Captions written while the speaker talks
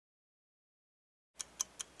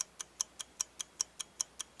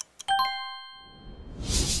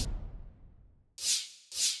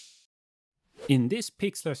In this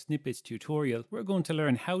Pixlr Snippets tutorial, we're going to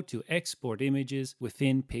learn how to export images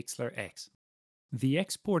within Pixlr X. The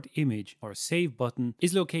Export Image or Save button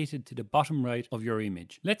is located to the bottom right of your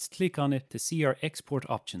image. Let's click on it to see our export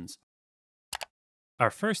options. Our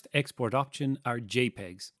first export option are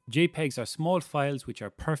JPEGs. JPEGs are small files which are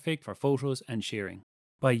perfect for photos and sharing.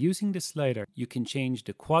 By using the slider, you can change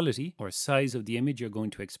the quality or size of the image you're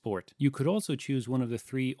going to export. You could also choose one of the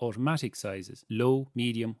three automatic sizes, low,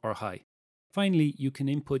 medium, or high. Finally, you can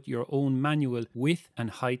input your own manual width and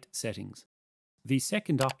height settings. The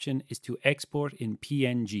second option is to export in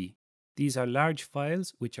PNG. These are large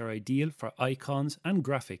files which are ideal for icons and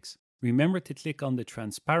graphics. Remember to click on the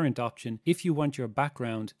transparent option if you want your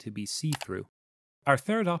background to be see-through. Our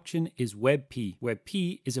third option is WebP.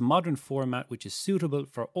 WebP is a modern format which is suitable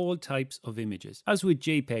for all types of images. As with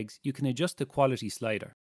JPEGs, you can adjust the quality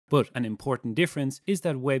slider. But an important difference is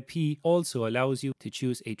that WebP also allows you to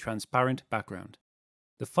choose a transparent background.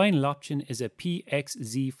 The final option is a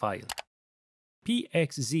PXZ file.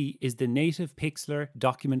 PXZ is the native Pixlr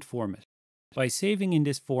document format. By saving in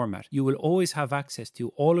this format, you will always have access to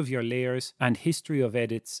all of your layers and history of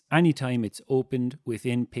edits anytime it's opened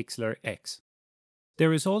within Pixlr X.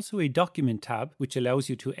 There is also a Document tab which allows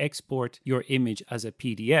you to export your image as a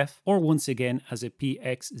PDF or once again as a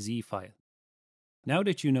PXZ file. Now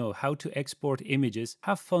that you know how to export images,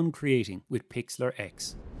 have fun creating with Pixlr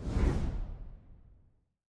X.